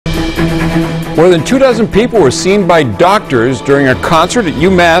More than 24 people were seen by doctors during a concert at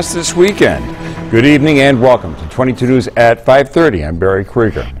UMASS this weekend. Good evening and welcome to 22 News at 5:30. I'm Barry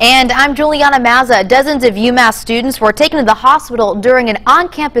Krieger. And I'm Juliana Mazza. Dozens of UMass students were taken to the hospital during an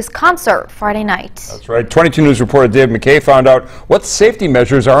on-campus concert Friday night. That's right. 22 News reporter David McKay found out what safety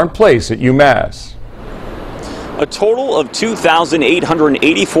measures are in place at UMass. A total of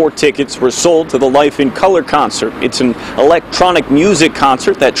 2,884 tickets were sold to the Life in Color concert. It's an electronic music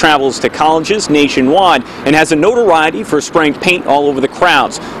concert that travels to colleges nationwide and has a notoriety for spraying paint all over the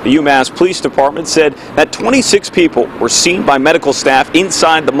crowds. The UMass Police Department said that 26 people were seen by medical staff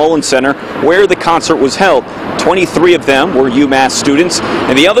inside the Mullen Center where the concert was held. 23 of them were UMass students,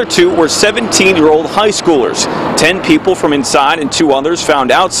 and the other 2 were 17-year-old high schoolers. 10 people from inside and 2 others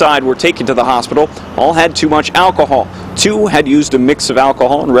found outside were taken to the hospital. All had too much alcohol. 2 had used a mix of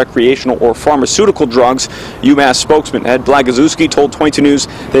alcohol and recreational or pharmaceutical drugs. UMass spokesman Ed Blagozewski told 22 News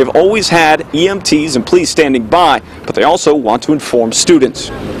they've always had EMTs and police standing by, but they also want to inform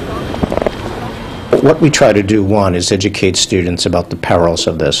students. What we try to do, one, is educate students about the perils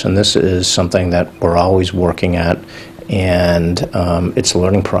of this, and this is something that we're always working at, and it's a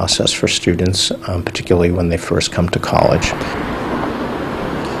learning process for students, particularly when they first come to college.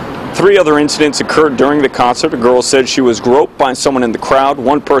 3 other incidents occurred during the concert. A girl said she was groped by someone in the crowd.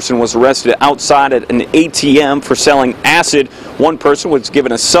 1 person was arrested outside at an ATM for selling acid. 1 person was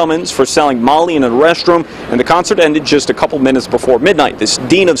given a summons for selling Molly in a restroom, and the concert ended just a couple minutes before midnight. This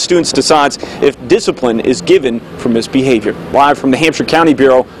dean of students decides if discipline is given for misbehavior. Live from the Hampshire County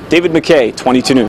Bureau, David McKay, 22 News.